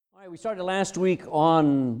All right, we started last week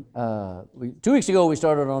on, 2 weeks ago we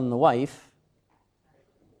started on the wife.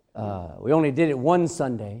 We only did it one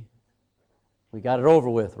Sunday. We got it over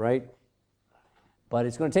with, right? But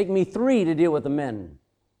it's going to take me 3 to deal with the men.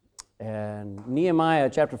 And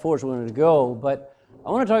Nehemiah chapter 4 is where we're going to go. But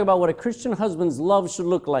I want to talk about what a Christian husband's love should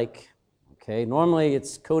look like. Okay, normally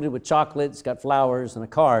it's coated with chocolate, it's got flowers and a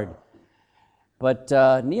card. But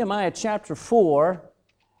Nehemiah chapter 4,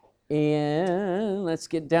 and let's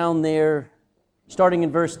get down there, starting in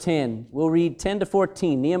verse 10. We'll read 10 to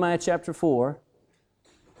 14, Nehemiah chapter 4,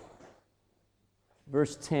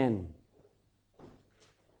 verse 10.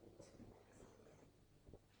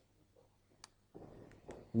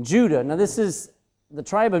 Judah, now this is the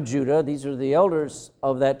tribe of Judah. These are the elders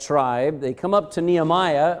of that tribe. They come up to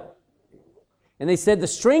Nehemiah, and they said, the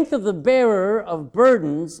strength of the bearer of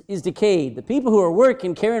burdens is decayed. The people who are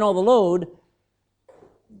working, carrying all the load,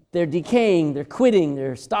 they're decaying, they're quitting,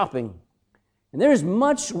 they're stopping. And there is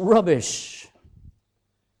much rubbish,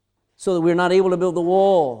 so that we're not able to build the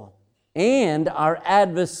wall. And our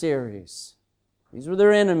adversaries, these were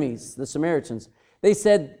their enemies, the Samaritans, they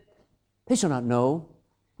said, they shall not know,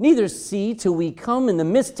 neither see till we come in the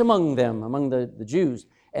midst among them, among the Jews,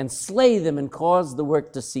 and slay them and cause the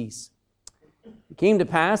work to cease. It came to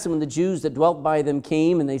pass, and when the Jews that dwelt by them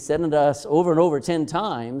came, and they said unto us over and over 10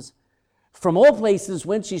 times, from all places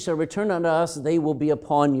whence ye shall return unto us, they will be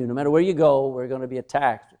upon you. No matter where you go, we're going to be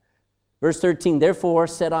attacked. Verse 13, therefore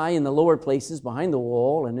said I in the lower places behind the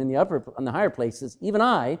wall, and in the higher places, even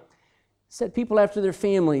I, set people after their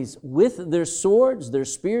families, with their swords, their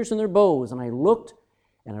spears, and their bows. And I looked,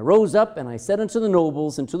 and I rose up, and I said unto the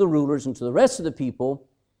nobles, and to the rulers, and to the rest of the people,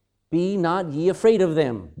 be not ye afraid of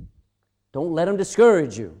them. Don't let them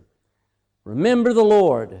discourage you. Remember the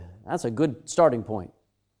Lord. That's a good starting point.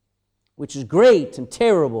 Which is great and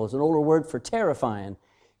terrible, is an older word for terrifying.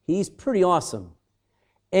 He's pretty awesome.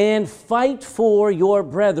 And fight for your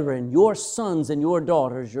brethren, your sons and your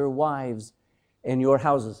daughters, your wives and your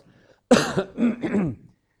houses.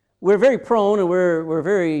 We're very prone, and we're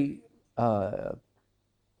very,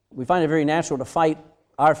 we find it very natural to fight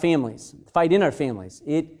our families, fight in our families.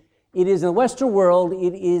 It is in the Western world,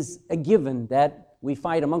 it is a given that we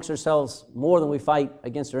fight amongst ourselves more than we fight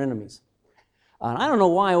against our enemies. And I don't know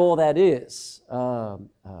why all that is,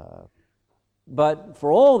 but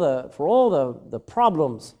for all the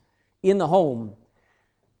problems in the home,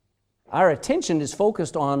 our attention is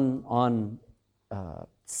focused on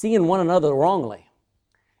seeing one another wrongly.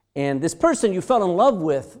 And this person you fell in love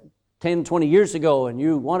with 10, 20 years ago and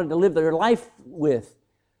you wanted to live their life with,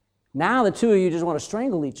 now the two of you just want to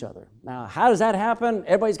strangle each other. Now, how does that happen?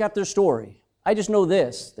 Everybody's got their story. I just know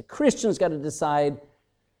this. The Christian's got to decide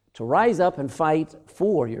to rise up and fight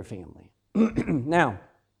for your family. Now,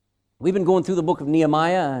 we've been going through the book of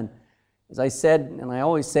Nehemiah, and as I said, and I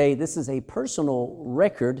always say, this is a personal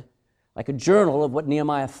record, like a journal of what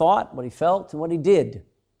Nehemiah thought, what he felt, and what he did,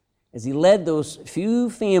 as he led those few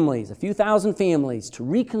families, a few thousand families, to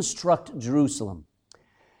reconstruct Jerusalem.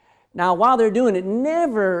 Now, while they're doing it,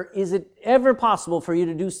 never is it ever possible for you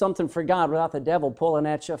to do something for God without the devil pulling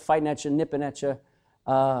at you, fighting at you, nipping at you.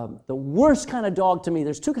 The worst kind of dog to me,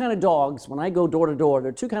 there's 2 kind of dogs when I go door to door. There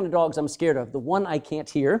are 2 kind of dogs I'm scared of. The one I can't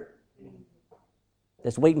hear,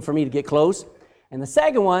 that's waiting for me to get close. And the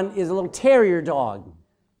second one is a little terrier dog.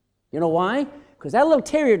 You know why? Because that little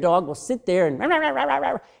terrier dog will sit there and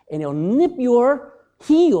he'll nip your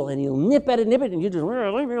heel, and he'll nip it, and you just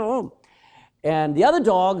leave me alone. And the other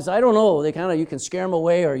dogs, I don't know, they kind of, you can scare them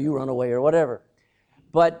away or you run away or whatever.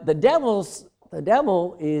 But the devil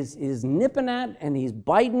is nipping at, and he's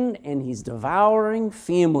biting, and he's devouring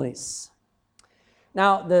families.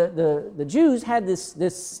 Now, the Jews had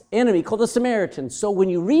this enemy called the Samaritans. So when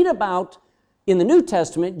you read about, in the New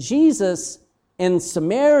Testament, Jesus and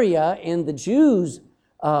Samaria and the Jews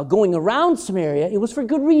going around Samaria, it was for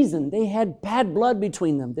good reason. They had bad blood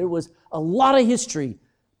between them. There was a lot of history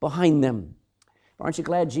behind them. Aren't you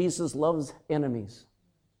glad Jesus loves enemies?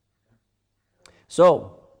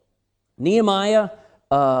 So, Nehemiah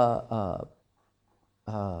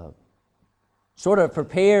sort of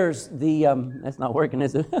prepares the, that's not working,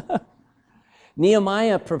 is it?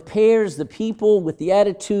 Nehemiah prepares the people with the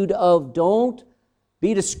attitude of don't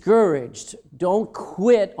be discouraged. Don't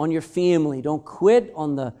quit on your family. Don't quit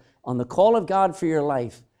on the call of God for your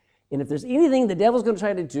life. And if there's anything the devil's going to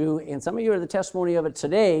try to do, and some of you are the testimony of it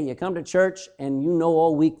today, you come to church and you know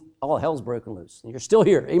all week all hell's broken loose. And you're still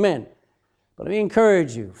here. Amen. But let me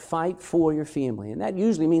encourage you, fight for your family. And that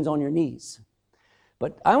usually means on your knees.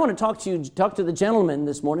 But I want to talk to the gentlemen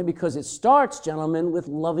this morning, because it starts, gentlemen, with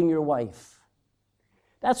loving your wife.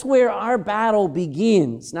 That's where our battle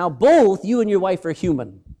begins. Now, both you and your wife are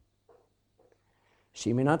human.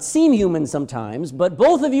 She may not seem human sometimes, but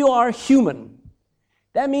both of you are human.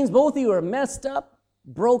 That means both of you are messed up,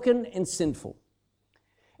 broken, and sinful.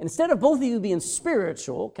 Instead of both of you being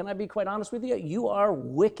spiritual, can I be quite honest with you? You are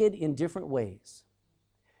wicked in different ways.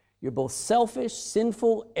 You're both selfish,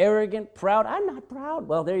 sinful, arrogant, proud. I'm not proud.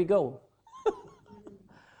 Well, there you go.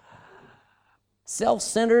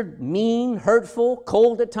 Self-centered, mean, hurtful,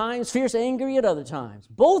 cold at times, fierce, angry at other times.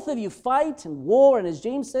 Both of you fight and war, and as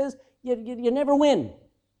James says, you never win.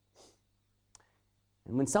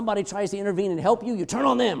 And when somebody tries to intervene and help you, you turn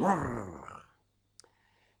on them.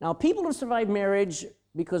 Now, people have survived marriage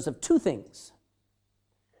because of two things.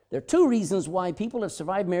 There are two reasons why people have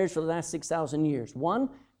survived marriage for the last 6,000 years. One,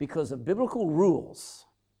 because of biblical rules.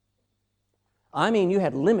 I mean, you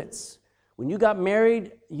had limits. When you got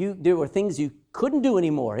married, there were things you couldn't do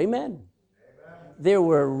anymore. Amen? There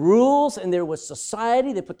were rules and there was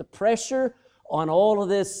society that put the pressure on all of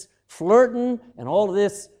this flirting and all of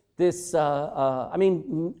this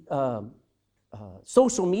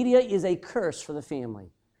social media is a curse for the family.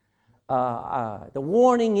 The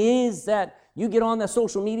warning is that you get on that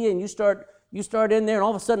social media and you start in there and all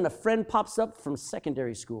of a sudden a friend pops up from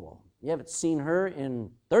secondary school. You haven't seen her in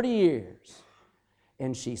 30 years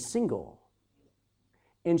and she's single.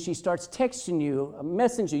 And she starts texting you,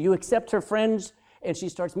 messaging you. You accept her friends and she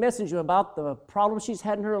starts messaging you about the problems she's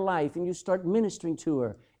had in her life and you start ministering to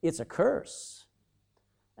her. It's a curse.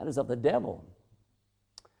 That is of the devil.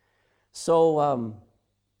 So,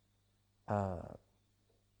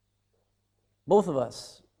 both of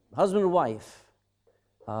us, husband and wife,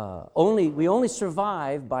 we only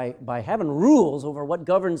survive by having rules over what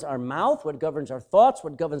governs our mouth, what governs our thoughts,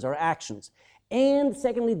 what governs our actions. And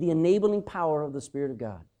secondly, the enabling power of the Spirit of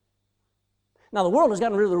God. Now, the world has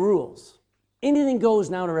gotten rid of the rules. Anything goes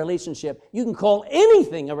now in a relationship. You can call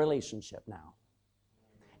anything a relationship now.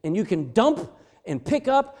 And you can dump and pick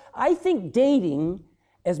up. I think dating,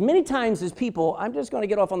 as many times as people, I'm just going to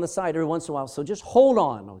get off on the side every once in a while, so just hold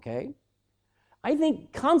on, okay? I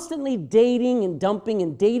think constantly dating and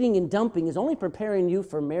dating and dumping is only preparing you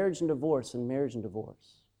for marriage and divorce and marriage and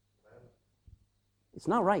divorce. It's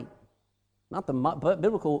not right. Not the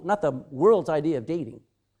biblical, not the world's idea of dating.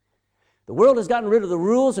 The world has gotten rid of the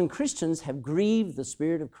rules and Christians have grieved the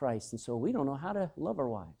Spirit of Christ, and so we don't know how to love our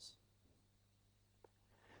wives.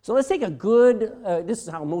 So let's take a good, this is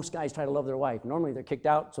how most guys try to love their wife. Normally they're kicked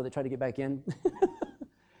out, so they try to get back in.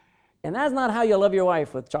 And that's not how you love your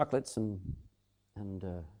wife, with chocolates and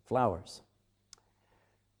flowers.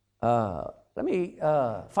 Let me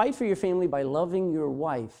fight for your family by loving your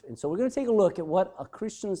wife. And so we're going to take a look at what a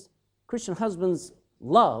Christian husband's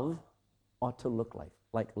love ought to look like.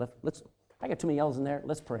 I got too many L's in there.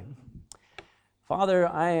 Let's pray. Father,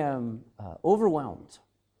 I am overwhelmed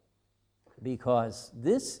because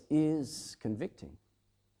this is convicting.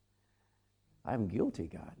 I'm guilty,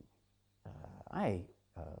 God.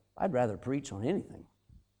 I'd rather preach on anything.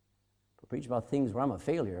 Preach about things where I'm a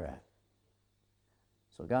failure at.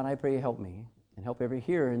 So God, I pray you help me and help every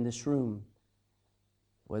hearer in this room,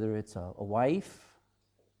 whether it's a wife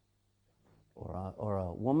or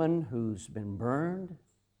a woman who's been burned,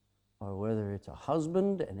 or whether it's a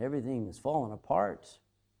husband and everything is falling apart.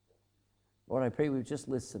 Lord, I pray we just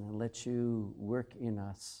listen and let you work in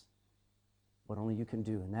us what only you can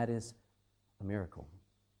do, and that is a miracle.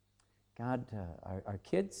 God, our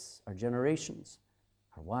kids, our generations,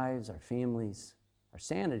 our wives, our families, our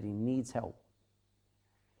sanity needs help.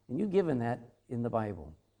 And you've given that in the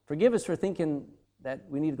Bible. Forgive us for thinking that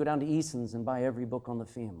we need to go down to Eason's and buy every book on the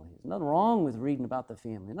family. There's nothing wrong with reading about the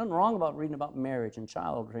family. Nothing wrong about reading about marriage and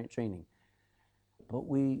child training. But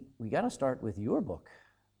we got to start with your book.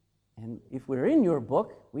 And if we're in your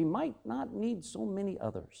book, we might not need so many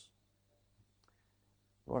others.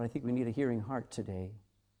 Lord, I think we need a hearing heart today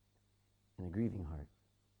and a grieving heart.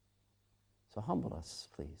 So humble us,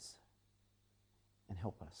 please, and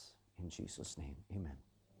help us. In Jesus' name, amen.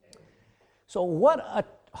 So what a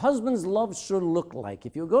husband's love should look like.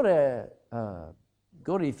 If you go to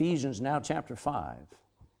Ephesians now, chapter 5.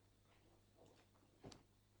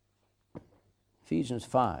 Ephesians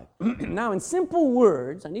 5. Now, in simple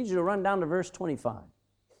words, I need you to run down to verse 25.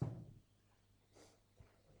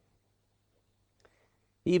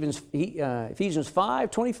 Ephesians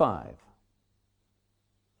 5, 25.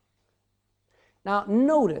 Now,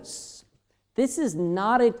 notice, this is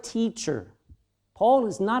not a teacher. Paul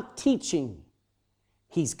is not teaching.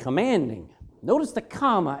 He's commanding. Notice the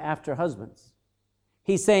comma after husbands.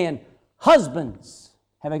 He's saying, husbands,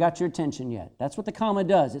 have I got your attention yet? That's what the comma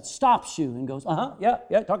does. It stops you and goes,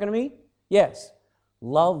 yeah, talking to me? Yes.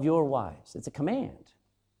 Love your wives. It's a command.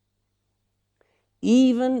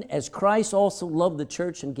 Even as Christ also loved the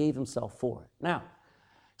church and gave himself for it. Now,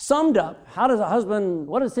 summed up, how does a husband,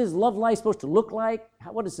 what is his love life supposed to look like?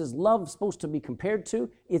 What is his love supposed to be compared to?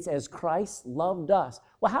 It's as Christ loved us.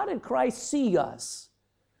 Well, how did Christ see us?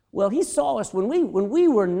 Well, he saw us when we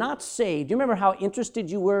were not saved. Do you remember how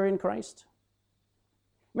interested you were in Christ?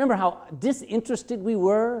 Remember how disinterested we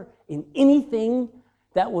were in anything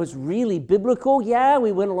that was really biblical? Yeah,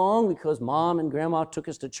 we went along because Mom and Grandma took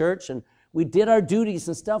us to church and we did our duties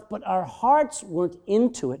and stuff, but our hearts weren't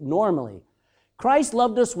into it normally. Christ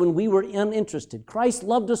loved us when we were uninterested. Christ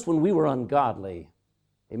loved us when we were ungodly.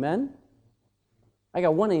 Amen? I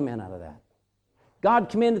got one amen out of that. God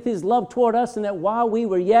commendeth his love toward us in that while we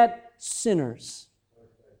were yet sinners,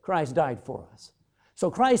 Christ died for us. So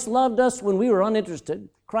Christ loved us when we were uninterested.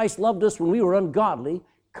 Christ loved us when we were ungodly.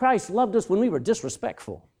 Christ loved us when we were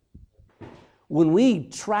disrespectful. When we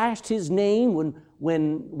trashed his name,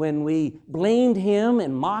 when we blamed him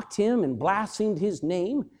and mocked him and blasphemed his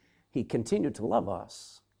name, he continued to love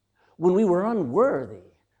us. When we were unworthy,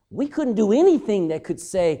 we couldn't do anything that could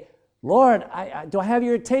say, Lord, do I have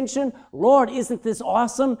your attention? Lord, isn't this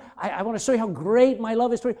awesome? I want to show you how great my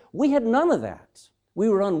love is for you. We had none of that. We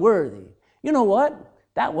were unworthy. You know what?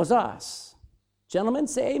 That was us. Gentlemen,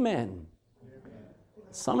 say amen. Amen.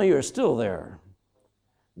 Some of you are still there.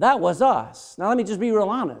 That was us. Now let me just be real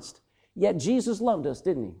honest. Yet Jesus loved us,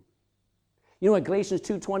 didn't he? You know what Galatians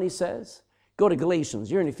 2:20 says? Go to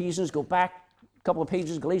Galatians. You're in Ephesians. Go back a couple of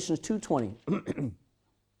pages. Galatians 2:20.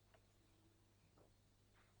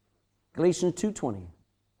 Galatians 2:20.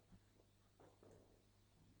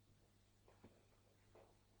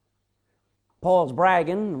 Paul's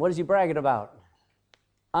bragging. What is he bragging about?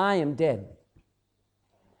 I am dead.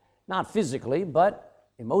 Not physically, but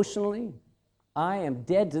emotionally. I am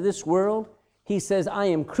dead to this world. He says, I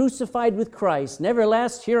am crucified with Christ.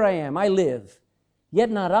 Nevertheless, here I am. I live. Yet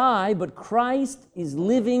not I, but Christ is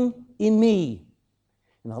living in me.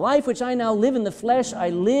 In the life which I now live in the flesh, I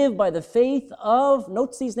live by the faith of,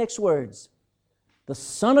 notice these next words, the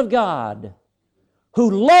Son of God, who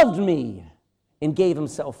loved me and gave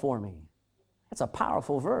himself for me. That's a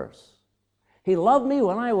powerful verse. He loved me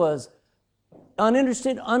when I was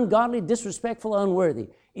uninterested, ungodly, disrespectful, unworthy.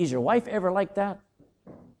 Is your wife ever like that?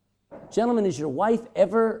 Gentlemen, is your wife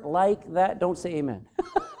ever like that? Don't say amen.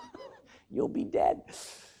 You'll be dead.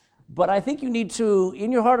 But I think you need to,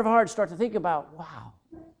 in your heart of hearts, start to think about, wow,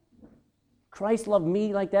 Christ loved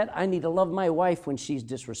me like that. I need to love my wife when she's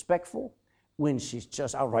disrespectful, when she's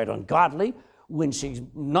just outright ungodly, when she's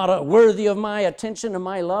not worthy of my attention and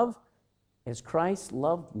my love, as Christ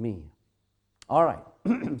loved me. All right.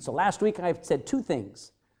 So last week I said two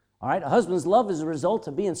things. All right. A husband's love is a result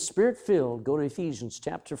of being spirit-filled. Go to Ephesians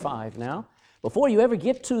chapter 5 now. Before you ever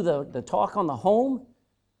get to the talk on the home,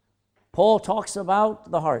 Paul talks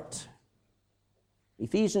about the heart.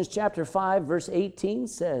 Ephesians chapter 5, verse 18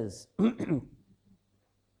 says,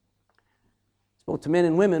 spoke to men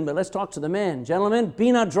and women, but let's talk to the men. Gentlemen,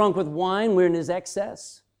 be not drunk with wine wherein is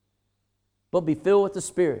excess, but be filled with the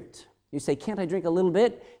Spirit. You say, can't I drink a little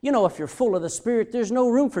bit? You know, if you're full of the Spirit, there's no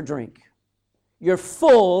room for drink. You're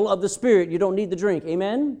full of the Spirit. You don't need the drink.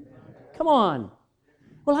 Amen? Come on.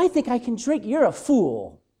 Well, I think I can drink. You're a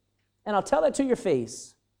fool. And I'll tell that to your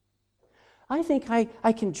face. I think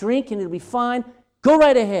I can drink and it'll be fine. Go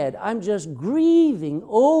right ahead. I'm just grieving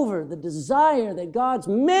over the desire that God's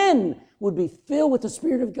men would be filled with the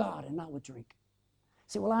Spirit of God and not with drink.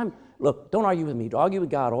 Say, well, look, don't argue with me. Argue with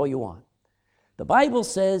God all you want. The Bible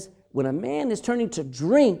says when a man is turning to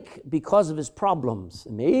drink because of his problems,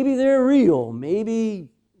 maybe they're real, maybe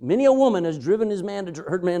many a woman has driven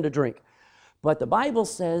her man to drink, but the Bible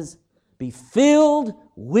says, be filled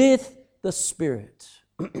with the Spirit.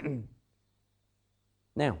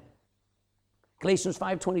 Now, Galatians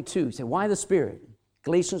 5:22, say, why the Spirit?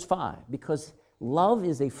 Galatians 5, because love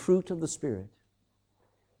is a fruit of the Spirit.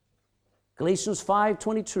 Galatians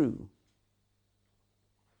 5:22,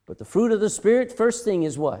 but the fruit of the Spirit, first thing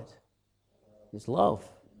is what? Is love.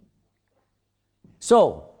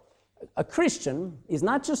 So, a Christian is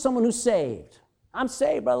not just someone who's saved. I'm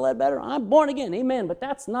saved, Brother Ledbetter. I'm born again. Amen. But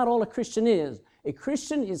that's not all a Christian is. A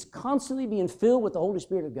Christian is constantly being filled with the Holy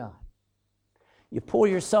Spirit of God. You pour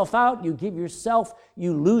yourself out, you give yourself,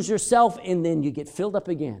 you lose yourself, and then you get filled up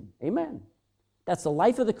again. Amen. That's the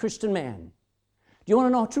life of the Christian man. Do you want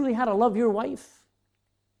to know truly how to love your wife?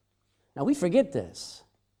 Now, we forget this.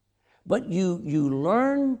 But you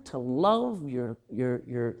learn to love your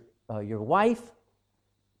wife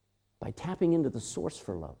by tapping into the source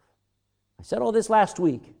for love. I said all this last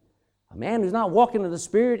week. A man who's not walking in the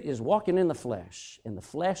Spirit is walking in the flesh. And the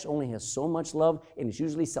flesh only has so much love, and it's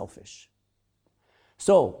usually selfish.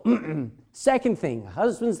 So, second thing, a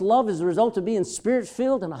husband's love is the result of being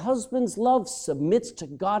Spirit-filled, and a husband's love submits to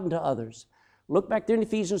God and to others. Look back there in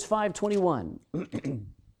Ephesians 5:21.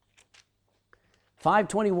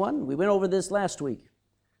 5:21, we went over this last week.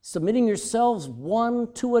 Submitting yourselves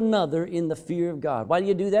one to another in the fear of God. Why do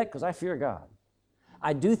you do that? Because I fear God.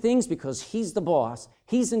 I do things because He's the boss,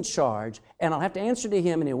 He's in charge, and I'll have to answer to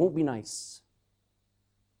Him, and it won't be nice.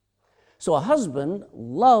 So a husband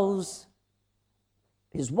loves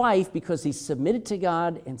his wife because he's submitted to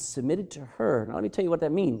God and submitted to her. Now let me tell you what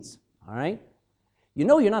that means, all right? You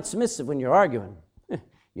know you're not submissive when you're arguing.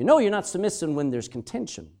 You know you're not submissive when there's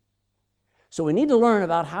contention. So we need to learn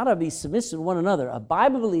about how to be submissive to one another. A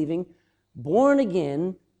Bible-believing,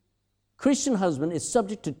 born-again Christian husband is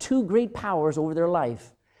subject to two great powers over their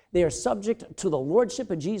life. They are subject to the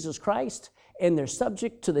lordship of Jesus Christ, and they're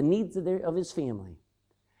subject to the needs of his family.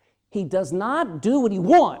 He does not do what he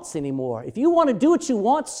wants anymore. If you want to do what you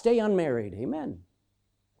want, stay unmarried. Amen.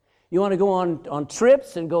 You want to go on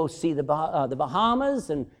trips and go see the Bahamas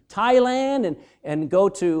and Thailand and go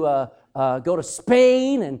to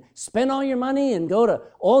Spain and spend all your money and go to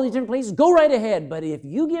all these different places. Go right ahead. But if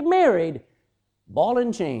you get married, ball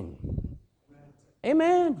and chain.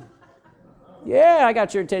 Amen. Yeah, I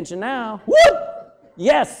got your attention now. Woo!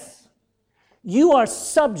 Yes. You are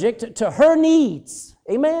subject to her needs.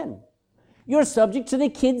 Amen. You're subject to the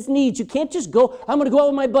kids' needs. You can't just go, I'm going to go out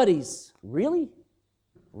with my buddies. Really?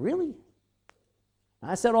 Really?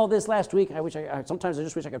 I said all this last week. Sometimes I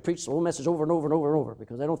just wish I could preach the whole message over and over and over and over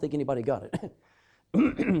because I don't think anybody got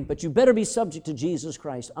it. But you better be subject to Jesus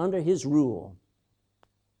Christ under His rule.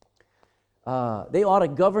 They ought to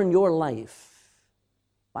govern your life.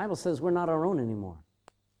 The Bible says we're not our own anymore.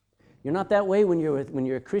 You're not that way when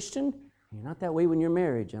you're a Christian. You're not that way when you're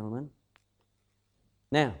married, gentlemen.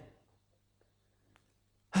 Now,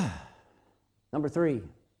 number 3,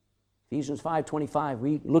 Ephesians 5:25.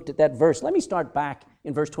 We looked at that verse. Let me start back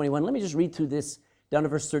in verse 21. Let me just read through this down to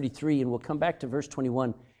verse 33, and we'll come back to verse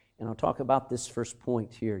 21, and I'll talk about this first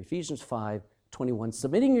point here. Ephesians 5:21.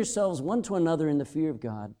 Submitting yourselves one to another in the fear of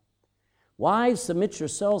God. Wives, submit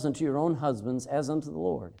yourselves unto your own husbands as unto the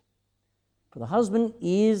Lord. For the husband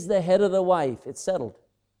is the head of the wife. It's settled.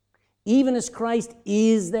 Even as Christ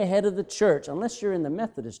is the head of the church, unless you're in the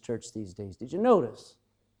Methodist church these days. Did you notice?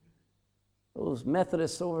 Those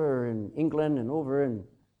Methodists over in England and over in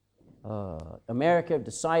America have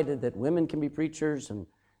decided that women can be preachers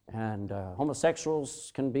and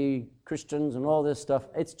homosexuals can be Christians and all this stuff.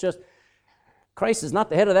 It's just, Christ is not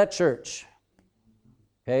the head of that church.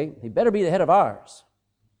 Okay? He better be the head of ours.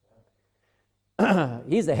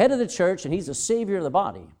 He's the head of the church, and He's the Savior of the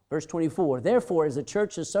body. Verse 24, therefore, as the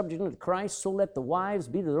church is subject to Christ, so let the wives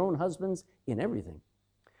be to their own husbands in everything.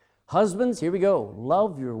 Husbands, here we go,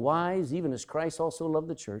 love your wives, even as Christ also loved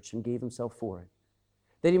the church and gave Himself for it,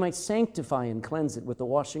 that He might sanctify and cleanse it with the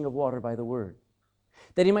washing of water by the word,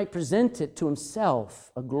 that He might present it to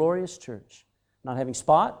Himself a glorious church, not having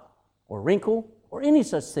spot or wrinkle or any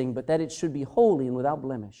such thing, but that it should be holy and without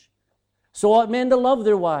blemish. So ought men to love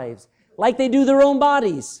their wives, like they do their own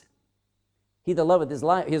bodies. He that loveth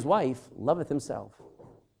his wife loveth himself.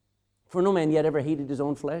 For no man yet ever hated his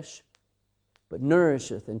own flesh, but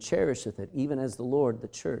nourisheth and cherisheth it, even as the Lord the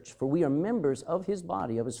church. For we are members of His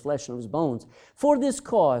body, of His flesh and of His bones. For this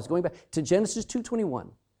cause, going back to Genesis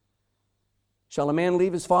 2:21, shall a man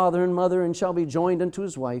leave his father and mother, and shall be joined unto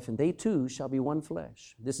his wife, and they two shall be one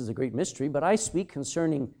flesh. This is a great mystery, but I speak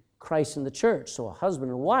concerning Christ and the church. So a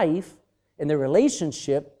husband and wife and their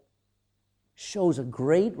relationship shows a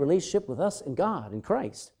great relationship with us and God and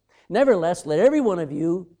Christ. Nevertheless, let every one of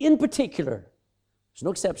you, in particular, there's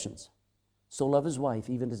no exceptions, so love his wife,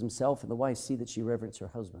 even as himself, and the wife see that she reverence her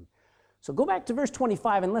husband. So go back to verse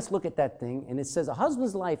 25, and let's look at that thing. And it says, a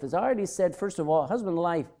husband's life, as I already said, first of all,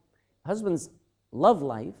 husband's love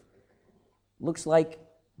life looks like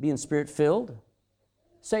being Spirit-filled.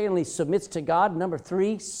 Secondly, submits to God. Number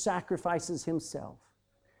 3, sacrifices himself.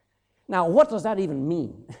 Now, what does that even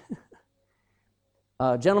mean?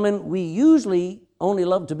 Gentlemen, we usually only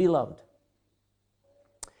love to be loved.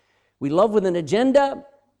 We love with an agenda.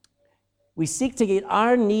 We seek to get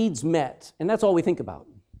our needs met, and that's all we think about.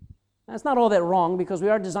 That's not all that wrong, because we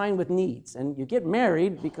are designed with needs, and you get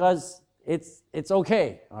married because it's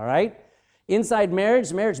okay, all right? Inside marriage,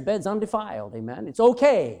 the marriage bed's undefiled, amen? It's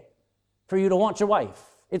okay for you to want your wife.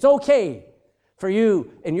 It's okay for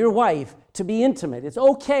you and your wife to be intimate. It's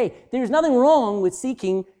okay. There's nothing wrong with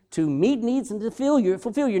seeking to meet needs and to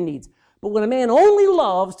fulfill your needs. But when a man only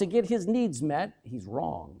loves to get his needs met, he's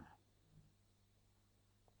wrong.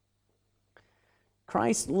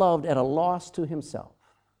 Christ loved at a loss to himself.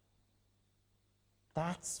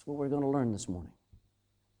 That's what we're going to learn this morning.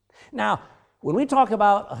 Now, when we talk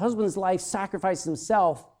about a husband's life sacrificing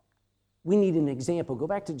himself, we need an example. Go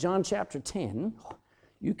back to John chapter 10.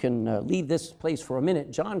 You can leave this place for a minute.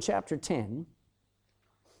 John chapter 10.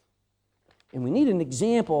 And we need an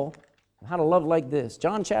example of how to love like this.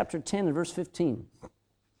 John chapter 10 and verse 15.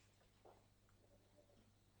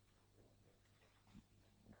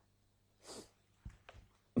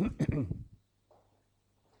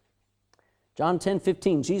 John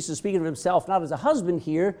 10:15, Jesus is speaking of himself not as a husband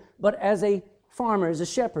here, but as a farmer, as a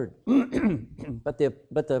shepherd. but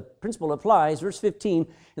the principle applies. Verse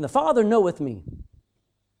 15, and the Father knoweth me,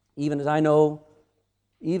 even as I know,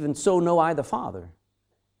 even so know I the Father.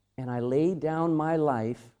 And I lay down my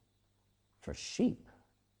life for sheep.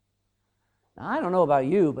 Now, I don't know about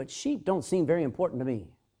you, but sheep don't seem very important to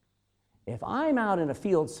me. If I'm out in a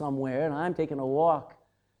field somewhere and I'm taking a walk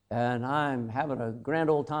and I'm having a grand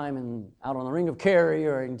old time out on the Ring of Kerry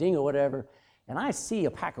or in Ding or whatever, and I see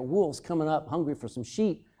a pack of wolves coming up hungry for some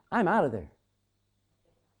sheep, I'm out of there.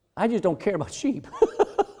 I just don't care about sheep.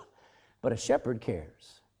 But a shepherd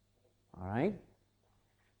cares. All right?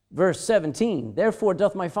 Verse 17, therefore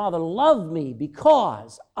doth my Father love me,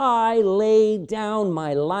 because I lay down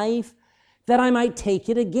my life that I might take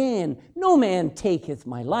it again. No man taketh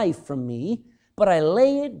my life from me, but I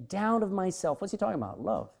lay it down of myself. What's he talking about?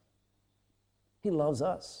 Love. He loves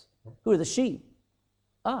us. Who are the sheep?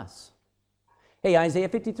 Us. Hey, Isaiah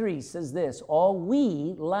 53 says this, all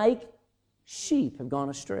we like sheep have gone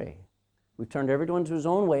astray. We've turned everyone to his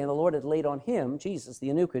own way, and the Lord hath laid on him, Jesus, the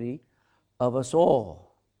iniquity of us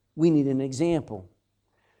all. We need an example.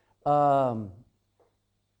 There's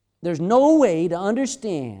no way to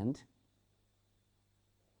understand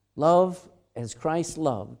love as Christ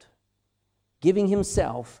loved, giving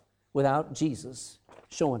himself without Jesus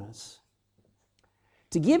showing us.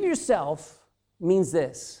 To give yourself means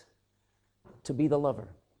this, to be the lover.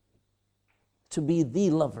 To be the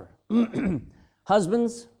lover.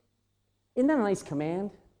 Husbands, isn't that a nice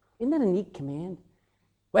command? Isn't that a neat command?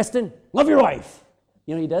 Weston, love your wife.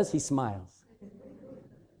 You know what he does? He smiles.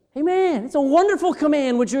 Hey man, it's a wonderful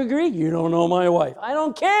command. Would you agree? You don't know my wife. I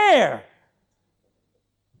don't care.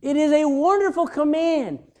 It is a wonderful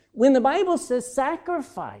command. When the Bible says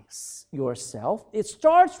sacrifice yourself, it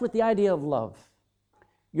starts with the idea of love.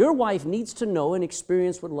 Your wife needs to know and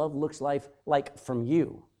experience what love looks like from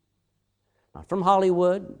you. Not from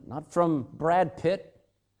Hollywood, not from Brad Pitt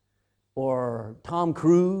or Tom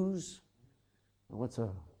Cruise.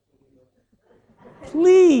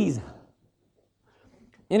 Please.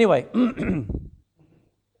 Anyway,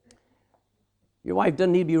 your wife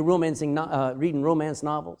doesn't need to be reading romance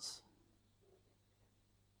novels.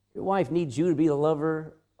 Your wife needs you to be the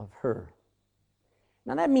lover of her.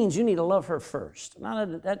 Now that means you need to love her first. Now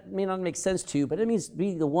that may not make sense to you, but it means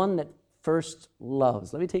be the one that first loves.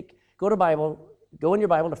 Go in your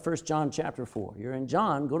Bible to 1 John chapter 4. You're in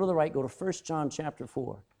John, go to the right, go to 1 John chapter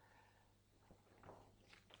 4.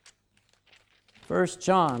 1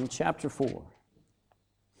 John chapter 4.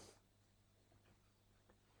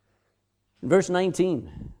 Verse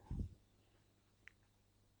 19.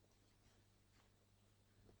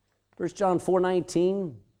 1 John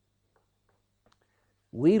 4:19.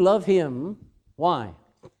 We love him. Why?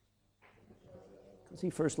 Because he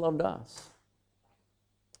first loved us.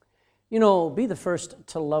 You know, be the first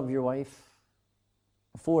to love your wife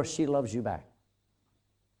before she loves you back.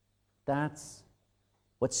 That's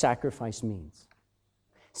what sacrifice means.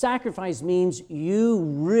 Sacrifice means you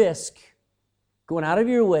risk going out of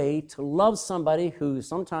your way to love somebody who's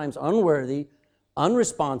sometimes unworthy,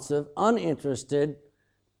 unresponsive, uninterested,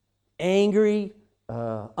 angry,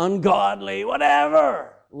 ungodly,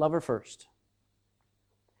 whatever. Love her first.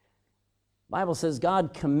 The Bible says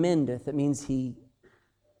God commendeth. That means he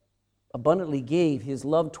abundantly gave his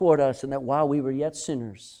love toward us, and that while we were yet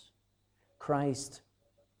sinners, Christ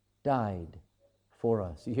died for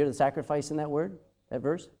us. You hear the sacrifice in that word, that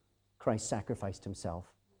verse? Christ sacrificed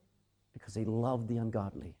himself because he loved the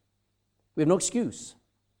ungodly. We have no excuse.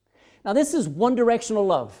 Now, this is one-directional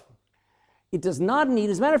love. It does not need,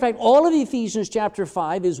 as a matter of fact, all of Ephesians chapter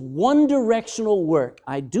 5 is one-directional work.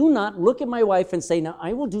 I do not look at my wife and say, now,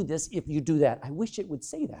 I will do this if you do that. I wish it would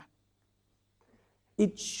say that.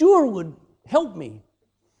 It sure would help me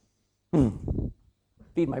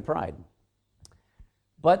feed my pride.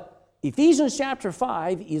 But Ephesians chapter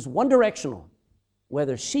 5 is one-directional.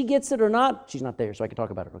 Whether she gets it or not, she's not there, so I can talk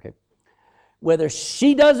about it, okay? Whether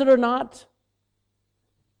she does it or not,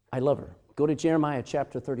 I love her. Go to Jeremiah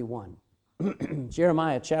chapter 31.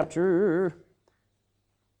 Jeremiah chapter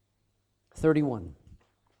 31.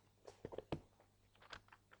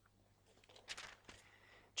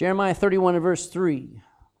 Jeremiah 31 and verse 3.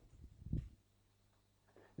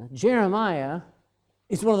 Now, Jeremiah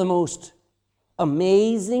is one of the most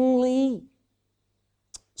amazingly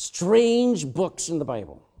strange books in the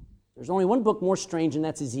Bible. There's only one book more strange, and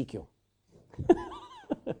that's Ezekiel.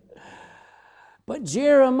 But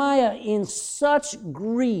Jeremiah, in such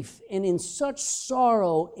grief and in such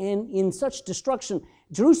sorrow and in such destruction,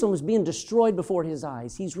 Jerusalem was being destroyed before his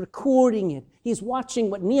eyes. He's recording it. He's watching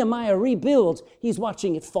what Nehemiah rebuilds. He's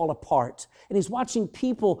watching it fall apart. And he's watching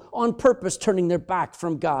people on purpose turning their back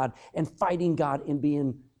from God and fighting God and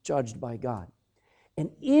being judged by God. And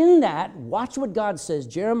in that, watch what God says,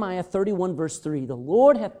 Jeremiah 31 verse 3, the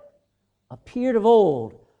Lord hath appeared of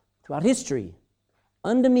old throughout history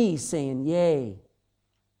unto me, saying, yea,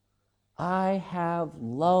 I have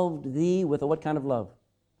loved thee with a what kind of love?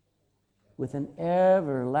 With an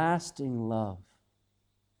everlasting love.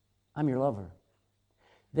 I'm your lover.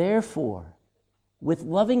 Therefore, with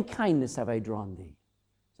loving kindness have I drawn thee.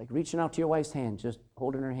 It's like reaching out to your wife's hand, just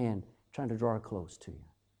holding her hand, trying to draw her close to you.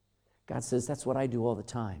 God says, that's what I do all the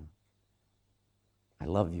time. I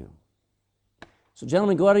love you. So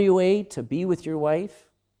gentlemen, go out of your way to be with your wife.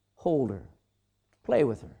 Hold her. Play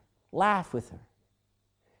with her. Laugh with her.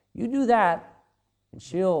 You do that, and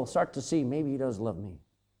she'll start to see, maybe he does love me.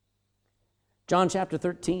 John chapter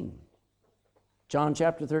 13. John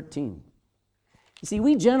chapter 13. You see,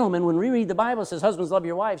 we gentlemen, when we read the Bible, it says, husbands, love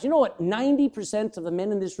your wives. You know what 90% of the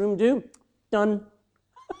men in this room do? Done.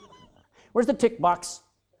 Where's the tick box?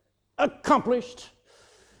 Accomplished.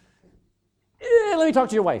 Let me talk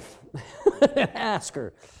to your wife. Ask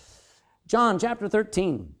her. John chapter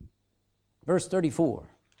 13, verse 34.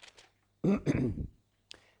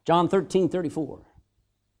 John 13, 34.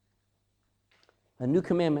 A new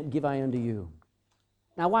commandment give I unto you.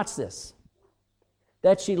 Now watch this.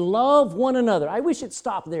 That ye love one another. I wish it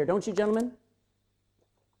stopped there, don't you, gentlemen?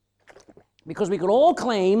 Because we could all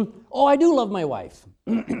claim, oh, I do love my wife.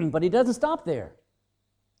 But he doesn't stop there.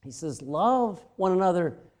 He says, love one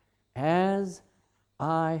another as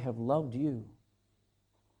I have loved you.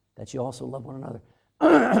 That you also love one another.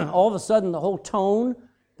 All of a sudden, the whole tone,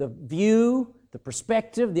 the view, the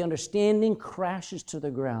perspective, the understanding crashes to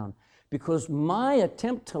the ground. Because my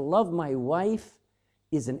attempt to love my wife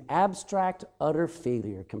is an abstract, utter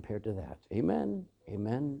failure compared to that. Amen,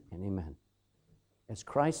 amen, and amen. As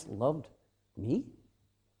Christ loved me.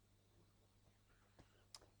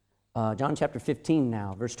 John chapter 15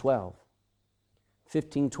 now, verse 12.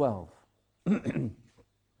 15:12.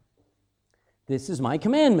 This is my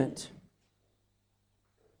commandment,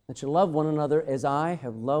 that you love one another as I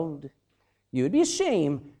have loved you. It'd be a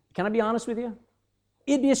shame, can I be honest with you?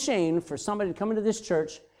 It'd be a shame for somebody to come into this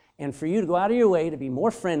church and for you to go out of your way to be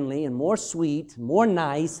more friendly and more sweet, more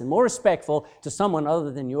nice and more respectful to someone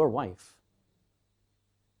other than your wife.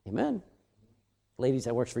 Amen. Ladies,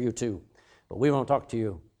 that works for you too, but we won't talk to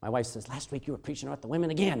you. My wife says, last week you were preaching about the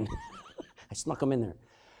women again. I snuck them in there.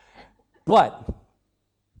 But,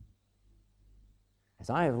 as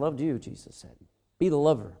I have loved you, Jesus said, be the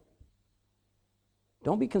lover.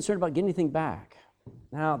 Don't be concerned about getting anything back.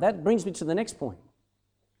 Now, that brings me to the next point.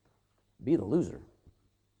 Be the loser.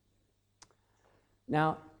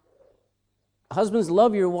 Now, husbands,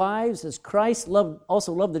 love your wives as Christ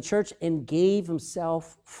also loved the church and gave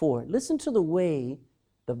himself for it. Listen to the way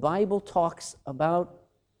the Bible talks about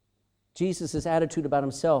Jesus' attitude about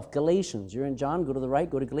himself. Galatians, you're in John, go to the right,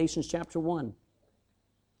 go to Galatians chapter 1.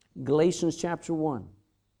 Galatians chapter 1.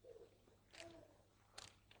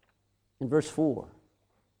 In verse 4.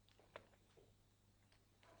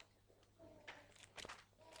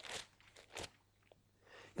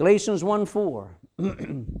 Galatians 1:4.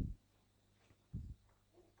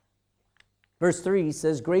 Verse 3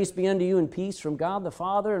 says, grace be unto you and peace from God the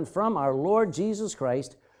Father and from our Lord Jesus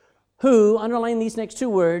Christ, who, underline these next two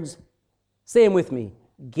words, say them with me,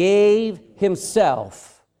 gave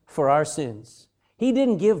himself for our sins. He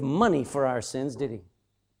didn't give money for our sins, did he?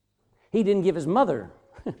 He didn't give his mother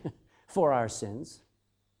for our sins.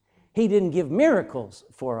 He didn't give miracles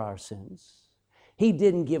for our sins. He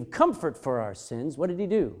didn't give comfort for our sins. What did he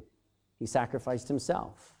do? He sacrificed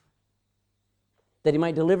himself, that he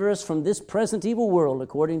might deliver us from this present evil world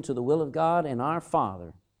according to the will of God and our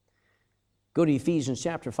Father. Go to Ephesians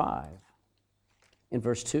chapter 5 in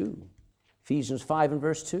verse 2. Ephesians 5 and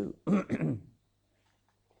verse 2.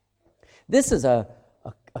 This is a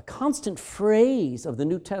constant phrase of the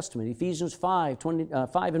New Testament. Ephesians 5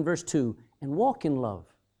 and verse 2. And walk in love.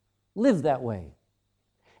 Live that way.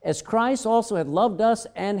 As Christ also hath loved us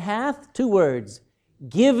and hath, two words,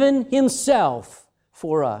 given himself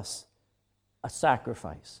for us, a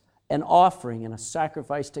sacrifice, an offering and a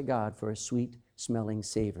sacrifice to God for a sweet-smelling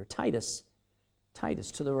savor. Titus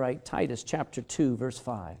to the right, Titus chapter 2, verse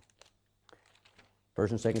 5.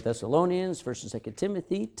 1st and 2nd Thessalonians, 1st and 2nd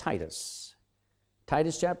Timothy, Titus.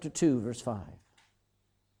 Titus chapter 2, verse 5.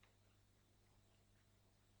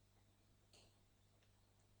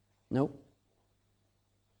 Nope.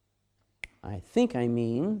 I think I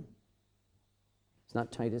mean, it's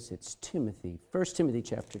not Titus, it's Timothy. 1 Timothy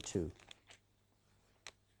chapter 2.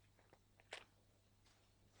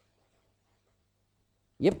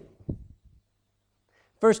 Yep.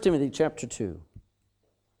 1 Timothy chapter 2,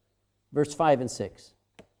 verse 5 and 6.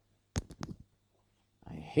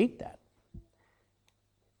 I hate that.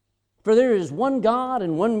 For there is one God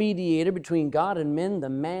and one mediator between God and men, the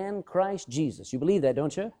man Christ Jesus. You believe that,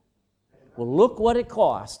 don't you? Well, look what it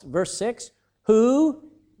cost. Verse 6, who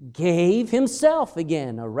gave himself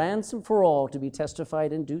again a ransom for all to be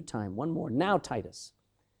testified in due time. One more. Now Titus.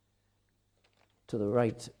 To the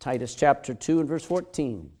right, Titus chapter 2 and verse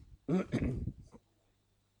 14.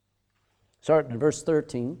 Starting in verse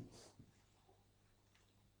 13.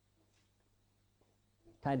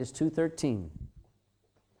 Titus 2:13.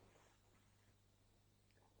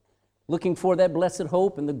 Looking for that blessed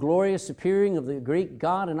hope and the glorious appearing of the great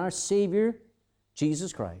God and our Savior,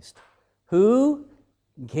 Jesus Christ, who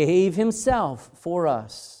gave himself for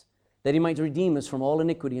us, that he might redeem us from all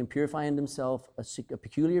iniquity and purify in himself a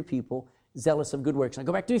peculiar people, zealous of good works. Now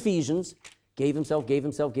go back to Ephesians. Gave himself.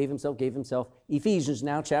 Ephesians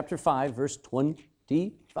now, chapter 5, verse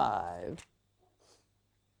 25.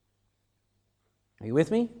 Are you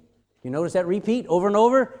with me? You notice that repeat over and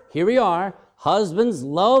over? Here we are. Husbands,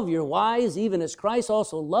 love your wives, even as Christ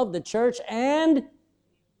also loved the church, and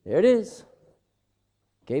there it is.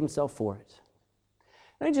 Gave himself for it.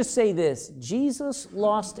 Let me just say this. Jesus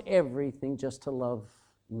lost everything just to love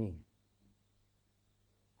me.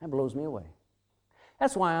 That blows me away.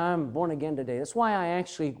 That's why I'm born again today. That's why I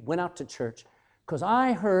actually went out to church, because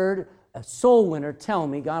I heard a soul winner tell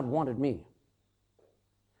me God wanted me,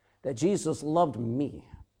 that Jesus loved me.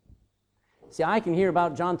 See, I can hear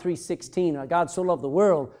about John 3:16, God so loved the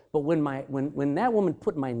world, but when that woman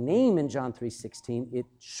put my name in John 3:16, it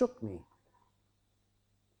shook me.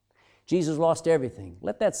 Jesus lost everything.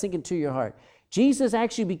 Let that sink into your heart. Jesus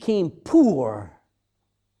actually became poor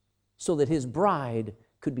so that his bride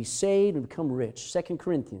could be saved and become rich. 2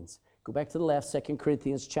 Corinthians. Go back to the left, 2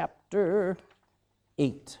 Corinthians chapter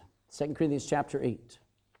 8. 2 Corinthians chapter 8.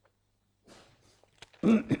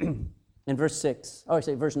 And verse 6. Oh, I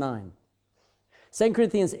say verse 9. 2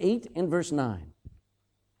 Corinthians 8 and verse 9.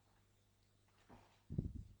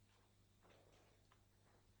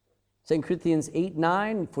 Second Corinthians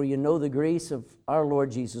 8:9, for you know the grace of our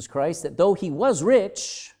Lord Jesus Christ, that though he was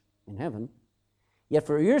rich in heaven, yet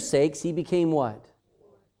for your sakes he became what?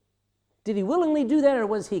 Did he willingly do that, or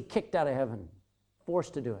was he kicked out of heaven,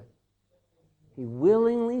 forced to do it? He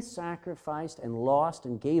willingly sacrificed and lost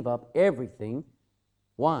and gave up everything.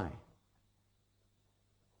 Why?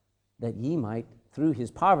 That ye might, through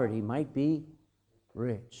his poverty, might be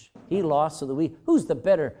rich. He lost so that we,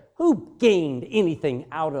 who gained anything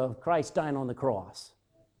out of Christ dying on the cross?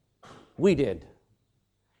 We did.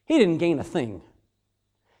 He didn't gain a thing.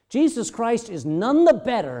 Jesus Christ is none the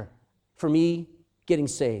better for me getting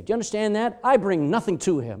saved. Do you understand that? I bring nothing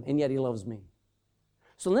to him, and yet he loves me.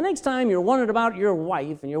 So the next time you're wondering about your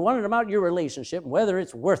wife and you're wondering about your relationship, whether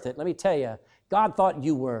it's worth it, let me tell you, God thought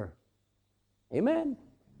you were. Amen?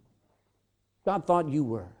 God thought you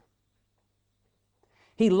were.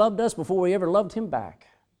 He loved us before we ever loved him back.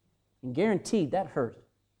 And guaranteed that hurt.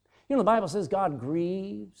 You know, the Bible says God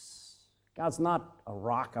grieves. God's not a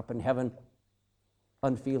rock up in heaven,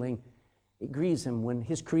 unfeeling. It grieves him when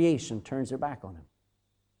his creation turns their back on him.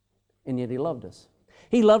 And yet he loved us.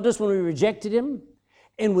 He loved us when we rejected him,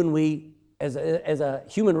 and when we, as a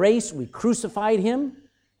human race, we crucified him.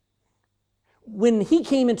 When he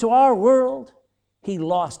came into our world, he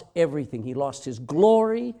lost everything. He lost his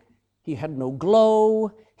glory. He had no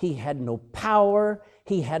glow. He had no power.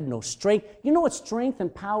 He had no strength. You know what strength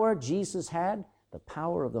and power Jesus had? The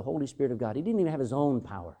power of the Holy Spirit of God. He didn't even have his own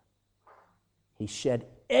power. He shed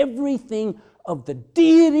everything of the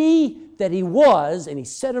deity that he was, and he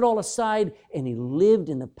set it all aside, and he lived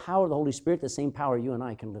in the power of the Holy Spirit, the same power you and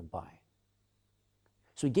I can live by.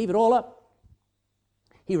 So he gave it all up.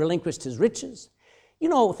 He relinquished his riches. You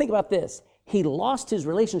know, think about this. He lost his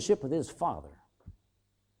relationship with his Father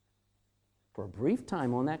for a brief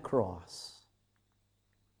time on that cross.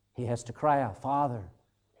 He has to cry out, Father,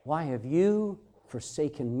 why have you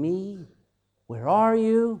forsaken me? Where are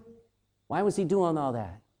you? Why was he doing all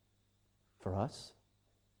that? For us.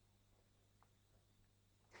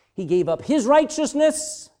 He gave up his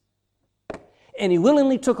righteousness, and he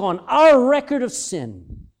willingly took on our record of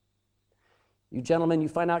sin. You gentlemen, you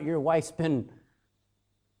find out your wife's been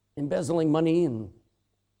embezzling money and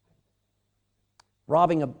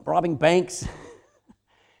robbing banks.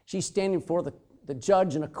 She's standing before the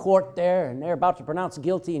judge in a court there, and they're about to pronounce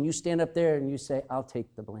guilty, and you stand up there and you say, I'll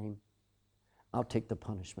take the blame. I'll take the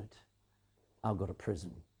punishment. I'll go to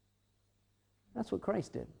prison. That's what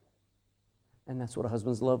Christ did. And that's what a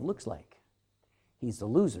husband's love looks like. He's the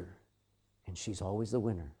loser, and she's always the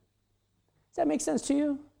winner. Does that make sense to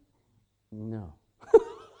you? No.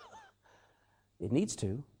 It needs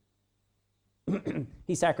to.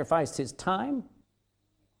 He sacrificed his time.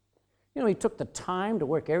 You know, he took the time to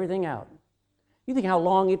work everything out. You think how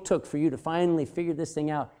long it took for you to finally figure this thing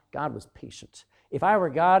out? God was patient. If I were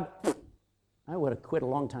God, I would have quit a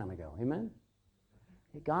long time ago. Amen?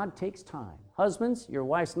 God takes time. Husbands, your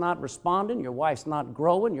wife's not responding, your wife's not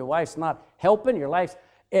growing, your wife's not helping,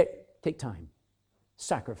 take time.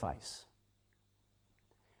 Sacrifice.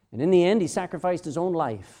 And in the end, he sacrificed his own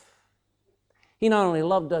life. He not only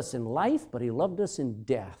loved us in life, but he loved us in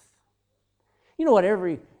death. You know what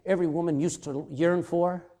every woman used to yearn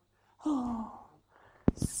for? Oh,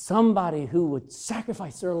 somebody who would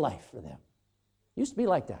sacrifice their life for them. Used to be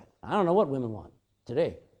like that. I don't know what women want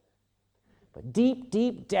today. But deep,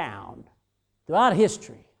 deep down, throughout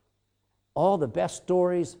history, all the best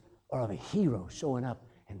stories are of a hero showing up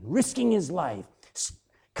and risking his life,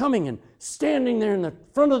 coming and standing there in the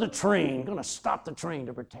front of the train, going to stop the train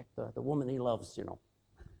to protect the woman he loves, you know.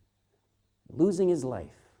 Losing his life.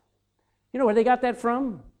 You know where they got that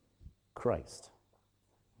from? Christ.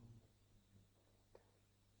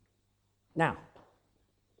 Now,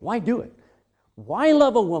 why do it? Why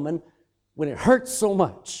love a woman when it hurts so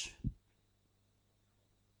much?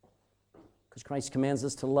 Because Christ commands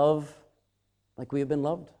us to love like we have been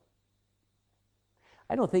loved.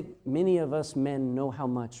 I don't think many of us men know how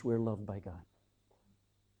much we're loved by God.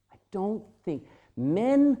 I don't think.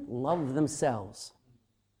 Men love themselves.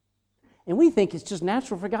 And we think it's just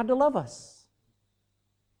natural for God to love us.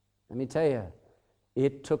 Let me tell you,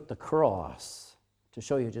 it took the cross to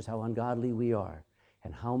show you just how ungodly we are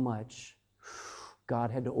and how much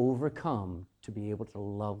God had to overcome to be able to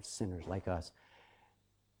love sinners like us.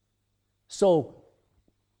 So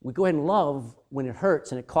we go ahead and love when it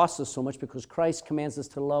hurts and it costs us so much because Christ commands us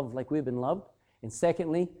to love like we've been loved. And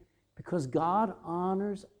secondly, because God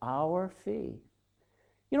honors our faith.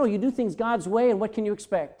 You know, you do things God's way, and what can you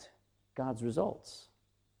expect? God's results.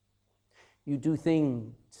 You do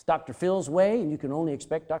things Dr. Phil's way, and you can only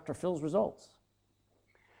expect Dr. Phil's results.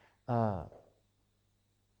 God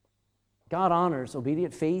honors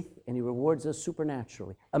obedient faith, and he rewards us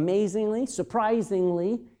supernaturally. Amazingly,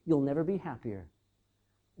 surprisingly, you'll never be happier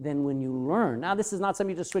than when you learn. Now, this is not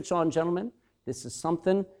something you just switch on, gentlemen. This is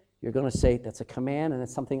something you're going to say, that's a command, and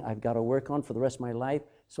it's something I've got to work on for the rest of my life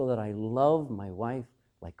so that I love my wife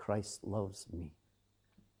like Christ loves me.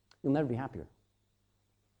 You'll never be happier.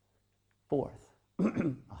 Fourth,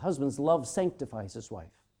 a husband's love sanctifies his wife.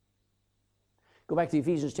 Go back to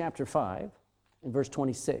Ephesians chapter 5 and verse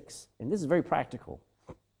 26, and this is very practical.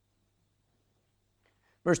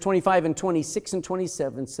 Verse 25 and 26 and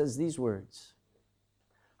 27 says these words,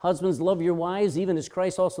 husbands, love your wives, even as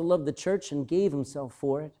Christ also loved the church and gave himself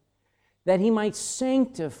for it, that he might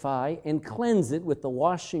sanctify and cleanse it with the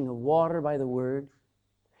washing of water by the word,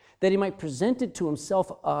 that he might present it to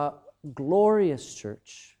himself a glorious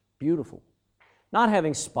church, beautiful, not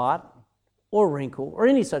having spot or wrinkle or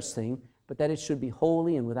any such thing, but that it should be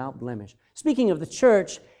holy and without blemish. Speaking of the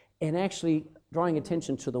church, and actually drawing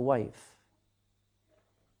attention to the wife.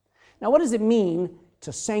 Now, what does it mean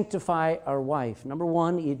to sanctify our wife? Number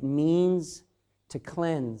one, it means to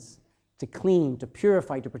cleanse, to clean, to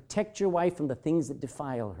purify, to protect your wife from the things that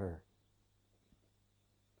defile her.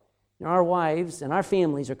 Now, our wives and our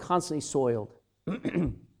families are constantly soiled.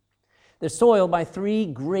 They're soiled by three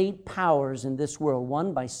great powers in this world.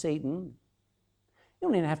 One, by Satan. You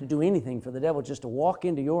don't even have to do anything for the devil just to walk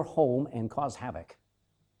into your home and cause havoc.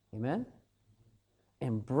 Amen?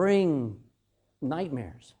 And bring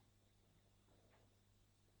nightmares.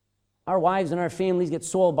 Our wives and our families get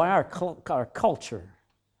soiled by our culture.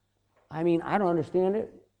 I mean, I don't understand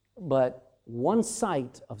it, but one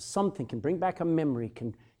sight of something can bring back a memory,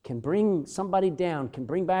 can bring somebody down, can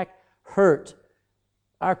bring back hurt.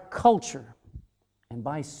 Our culture, and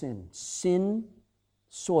by sin. Sin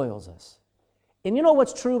soils us. And you know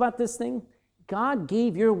what's true about this thing? God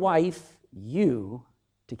gave your wife you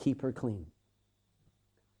to keep her clean.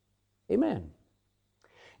 Amen.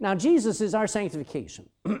 Now, Jesus is our sanctification.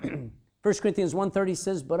 1 Corinthians 1:30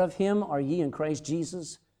 says, but of him are ye in Christ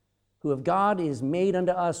Jesus, who of God is made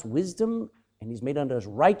unto us wisdom, and he's made unto us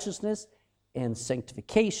righteousness and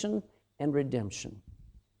sanctification and redemption.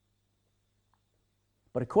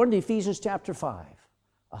 But according to Ephesians chapter 5,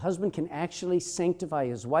 a husband can actually sanctify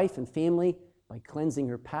his wife and family by cleansing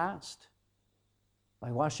her past,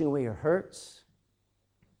 by washing away her hurts,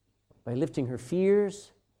 by lifting her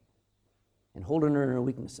fears, and holding her in her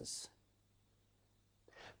weaknesses.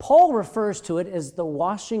 Paul refers to it as the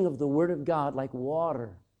washing of the Word of God like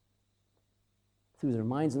water through their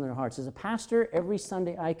minds and their hearts. As a pastor, every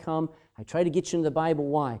Sunday I come, I try to get you into the Bible.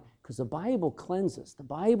 Why? Because the Bible cleanses. The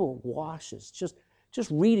Bible washes. Just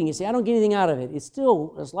reading, you say, I don't get anything out of it.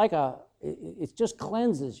 It just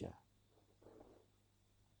cleanses you.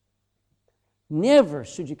 Never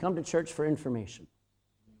should you come to church for information.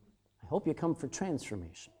 I hope you come for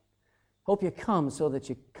transformation. Hope you come so that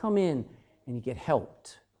you come in and you get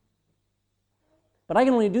helped. But I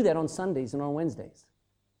can only do that on Sundays and on Wednesdays.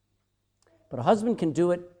 But a husband can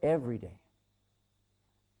do it every day,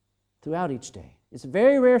 throughout each day. It's a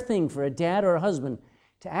very rare thing for a dad or a husband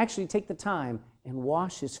to actually take the time and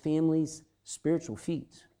wash his family's spiritual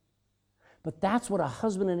feet. But that's what a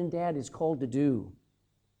husband and a dad is called to do,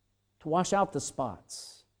 to wash out the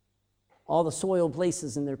spots, all the soiled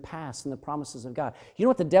places in their past and the promises of God. You know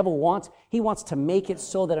what the devil wants? He wants to make it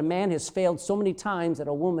so that a man has failed so many times that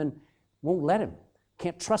a woman won't let him,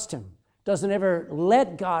 can't trust him, doesn't ever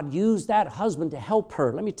let God use that husband to help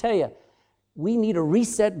her. Let me tell you, we need a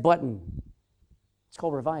reset button. It's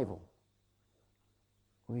called revival.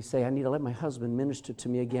 We say, I need to let my husband minister to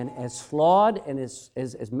me again, as flawed and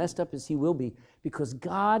as messed up as he will be, because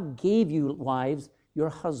God gave you, wives, your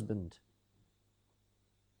husband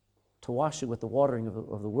to wash it with the watering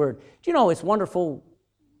of the Word. Do you know it's wonderful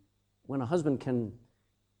when a husband can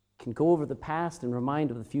go over the past and remind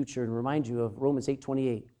of the future and remind you of Romans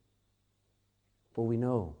 8:28. For we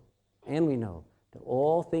know that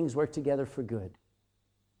all things work together for good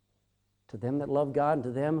to them that love God and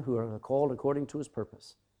to them who are called according to his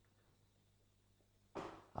purpose.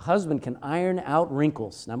 A husband can iron out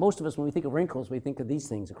wrinkles. Now, most of us, when we think of wrinkles, we think of these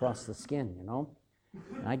things across the skin, you know.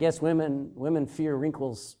 And I guess women fear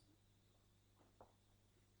wrinkles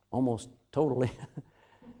almost totally.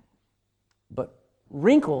 But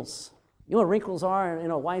wrinkles, you know what wrinkles are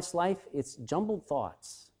in a wife's life? It's jumbled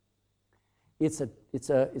thoughts. It's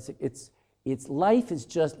life is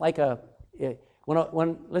just like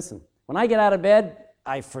when I get out of bed,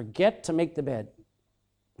 I forget to make the bed.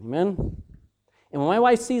 Amen? And when my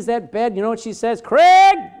wife sees that bed, you know what she says?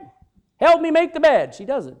 Craig, help me make the bed. She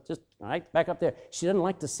does it. Just, all right, back up there. She doesn't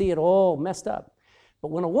like to see it all messed up.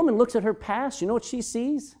 But when a woman looks at her past, you know what she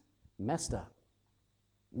sees? Messed up.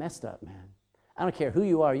 Messed up, man. I don't care who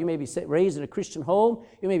you are. You may be raised in a Christian home.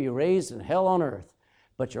 You may be raised in hell on earth.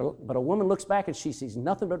 But a woman looks back and she sees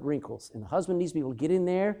nothing but wrinkles. And the husband needs to be able to get in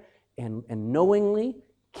there and knowingly,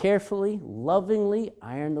 carefully, lovingly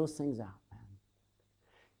iron those things out, man.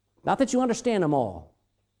 Not that you understand them all,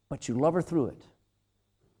 but you love her through it.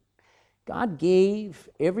 God gave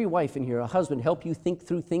every wife in here a husband to help you think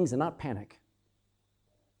through things and not panic.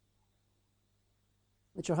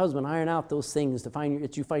 Let your husband iron out those things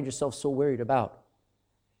that you find yourself so worried about.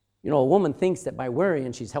 You know, a woman thinks that by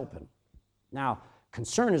worrying she's helping. Now,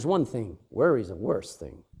 concern is one thing. Worry is a worse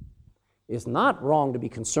thing. It's not wrong to be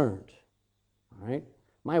concerned. All right?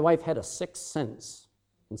 My wife had a sixth sense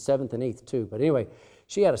in 7th and 8th too. But anyway,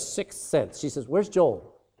 she had a sixth sense. She says, "Where's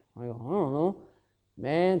Joel?" I go, "I don't know."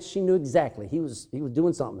 Man, she knew exactly. He was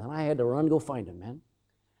doing something, and I had to run go find him, man.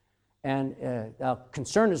 And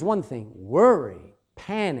concern is one thing. Worry,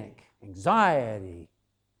 panic, anxiety,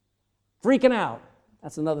 freaking out,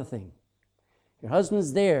 that's another thing. Your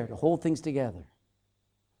husband's there to hold things together.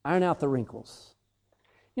 Iron out the wrinkles.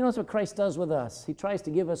 You know, that's what Christ does with us. He tries to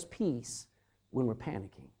give us peace when we're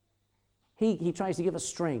panicking. He tries to give us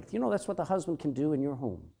strength. You know, that's what the husband can do in your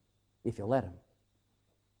home, if you let him.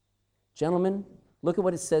 Gentlemen, look at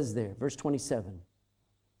what it says there, verse 27.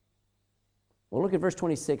 Well, look at verse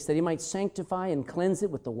 26, that he might sanctify and cleanse it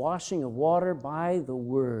with the washing of water by the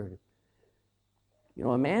word. You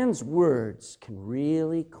know, a man's words can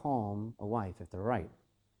really calm a wife if they're right.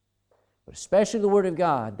 But especially the word of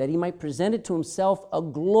God, that he might present it to himself a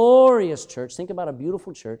glorious church. Think about a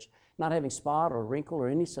beautiful church, not having spot or wrinkle or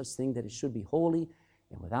any such thing, that it should be holy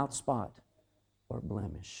and without spot or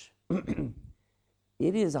blemish.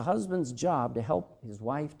 It is a husband's job to help his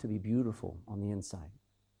wife to be beautiful on the inside.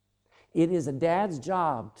 It is a dad's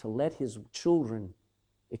job to let his children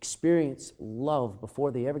experience love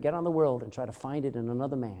before they ever get on the world and try to find it in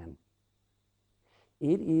another man.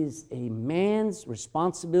 It is a man's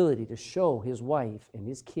responsibility to show his wife and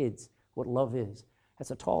his kids what love is. That's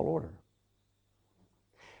a tall order.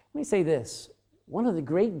 Let me say this. One of the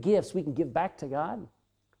great gifts we can give back to God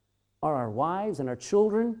are our wives and our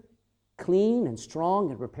children, clean and strong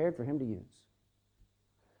and prepared for Him to use.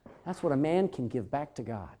 That's what a man can give back to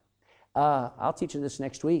God. I'll teach you this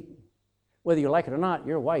next week. Whether you like it or not,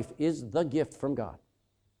 your wife is the gift from God.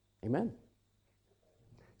 Amen.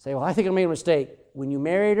 Say, well, I think I made a mistake. When you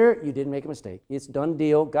married her, you didn't make a mistake. It's a done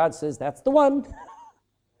deal. God says that's the one.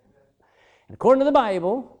 And according to the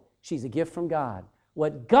Bible, she's a gift from God.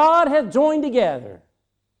 What God hath joined together,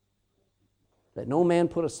 let no man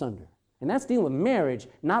put asunder. And that's dealing with marriage,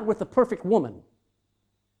 not with the perfect woman.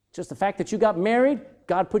 Just the fact that you got married,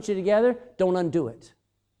 God put you together, don't undo it.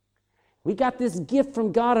 We got this gift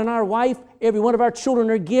from God and our wife. Every one of our children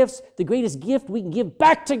are gifts. The greatest gift we can give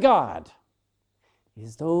back to God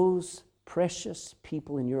is those precious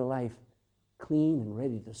people in your life, clean and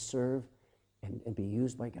ready to serve and be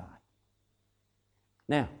used by God.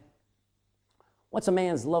 Now, what's a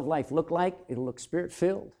man's love life look like? It'll look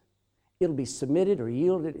spirit-filled. It'll be submitted or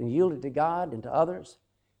yielded to God and to others.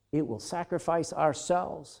 It will sacrifice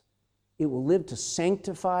ourselves. It will live to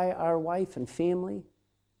sanctify our wife and family.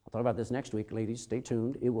 I'll talk about this next week, ladies. Stay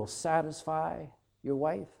tuned. It will satisfy your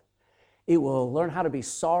wife. It will learn how to be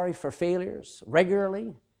sorry for failures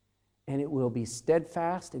regularly. And it will be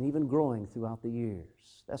steadfast and even growing throughout the years.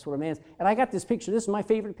 That's what a man's. And I got this picture. This is my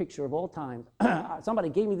favorite picture of all time. Somebody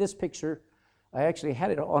gave me this picture. I actually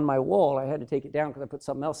had it on my wall. I had to take it down because I put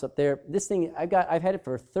something else up there. This thing, I've had it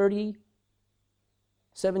for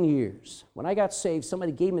 37 years. When I got saved,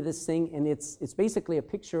 somebody gave me this thing, and it's basically a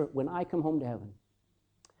picture when I come home to heaven.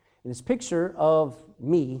 And it's a picture of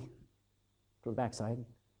me, from the backside,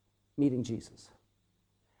 meeting Jesus.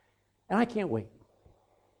 And I can't wait.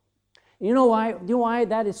 You know why? You know why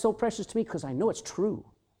that is so precious to me? Because I know it's true.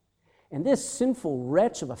 And this sinful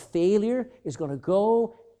wretch of a failure is going to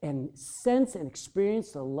go and sense and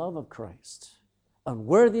experience the love of Christ,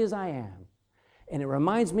 unworthy as I am. And it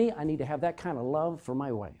reminds me I need to have that kind of love for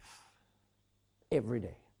my wife every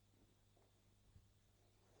day.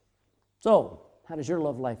 So, how does your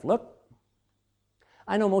love life look?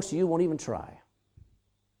 I know most of you won't even try.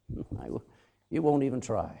 You won't even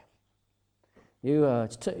try. You're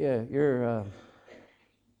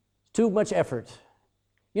too much effort.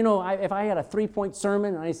 You know, if I had a 3-point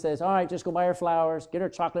sermon and I says, all right, just go buy her flowers, get her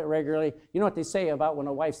chocolate regularly. You know what they say about when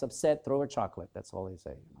a wife's upset, throw her chocolate. That's all they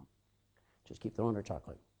say. You know? Just keep throwing her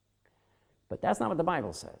chocolate. But that's not what the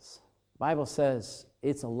Bible says. The Bible says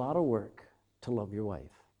it's a lot of work to love your wife.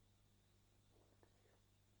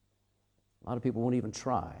 A lot of people won't even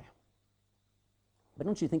try. But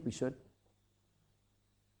don't you think we should?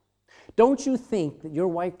 Don't you think that your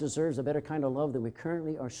wife deserves a better kind of love than we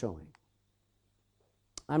currently are showing?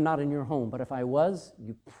 I'm not in your home, but if I was,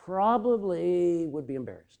 you probably would be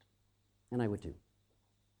embarrassed. And I would too.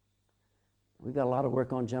 We've got a lot of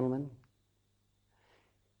work on, gentlemen.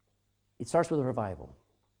 It starts with a revival.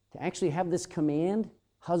 To actually have this command,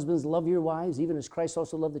 husbands, love your wives, even as Christ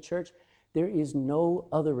also loved the church, there is no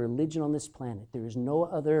other religion on this planet. There is no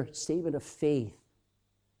other statement of faith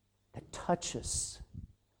that touches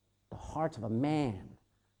the heart of a man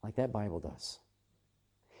like that Bible does.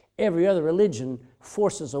 Every other religion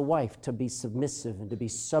forces a wife to be submissive and to be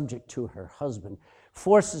subject to her husband,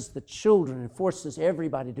 forces the children and forces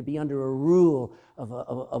everybody to be under a rule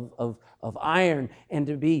of iron and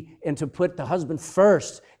to put the husband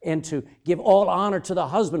first and to give all honor to the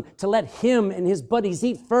husband, to let him and his buddies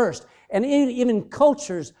eat first. And even in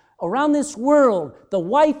cultures around this world, the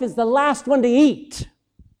wife is the last one to eat.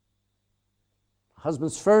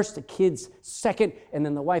 Husband's first, the kids second, and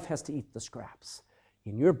then the wife has to eat the scraps.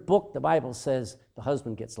 In your book, the Bible says the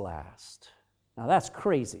husband gets last. Now that's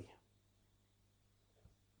crazy.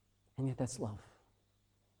 And yet that's love.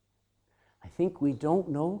 I think we don't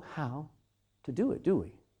know how to do it, do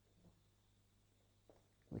we?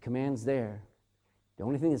 The command's there. The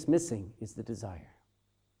only thing that's missing is the desire.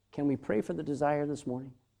 Can we pray for the desire this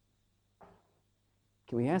morning?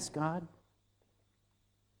 Can we ask God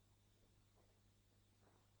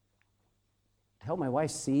to help my wife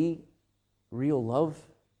see real love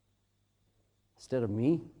instead of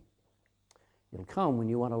me? It'll come when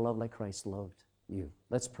you want to love like Christ loved you.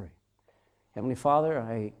 Let's pray. Heavenly Father,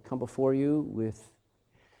 I come before you with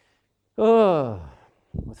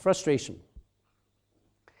frustration.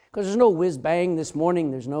 Because there's no whiz-bang this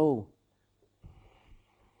morning. There's no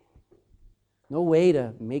way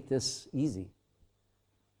to make this easy.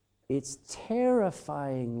 It's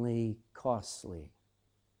terrifyingly costly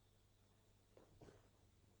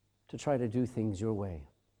to try to do things your way.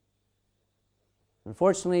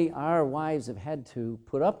 Unfortunately, our wives have had to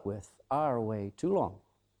put up with our way too long.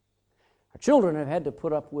 Our children have had to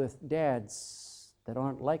put up with dads that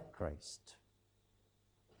aren't like Christ.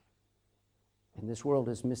 And this world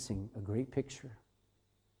is missing a great picture.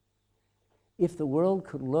 If the world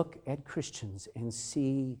could look at Christians and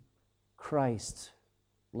see Christ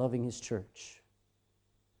loving his church,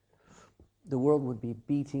 the world would be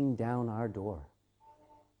beating down our door.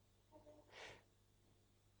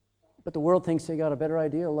 But the world thinks they got a better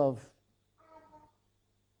idea of love.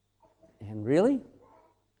 And really,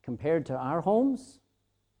 compared to our homes,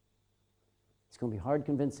 it's going to be hard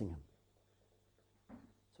convincing them.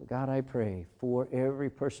 So God, I pray for every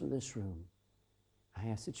person in this room, I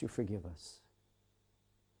ask that you forgive us.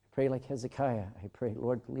 I pray like Hezekiah. I pray,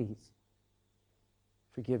 Lord, please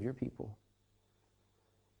forgive your people.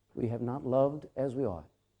 We have not loved as we ought.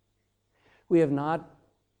 We have not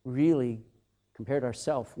really compared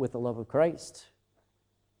ourselves with the love of Christ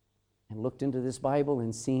and looked into this Bible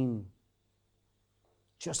and seen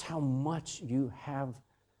just how much you have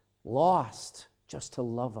lost just to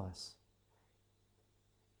love us.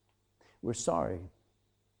 We're sorry.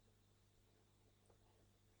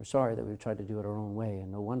 We're sorry that we've tried to do it our own way,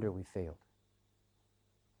 and no wonder we failed.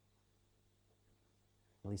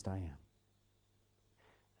 At least I am.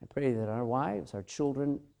 I pray that our wives, our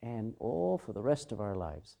children, and all for the rest of our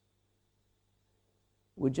lives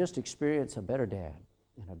would just experience a better dad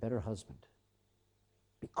and a better husband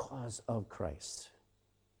because of Christ.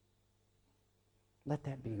 Let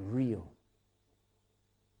that be real.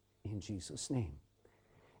 In Jesus' name,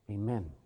 amen.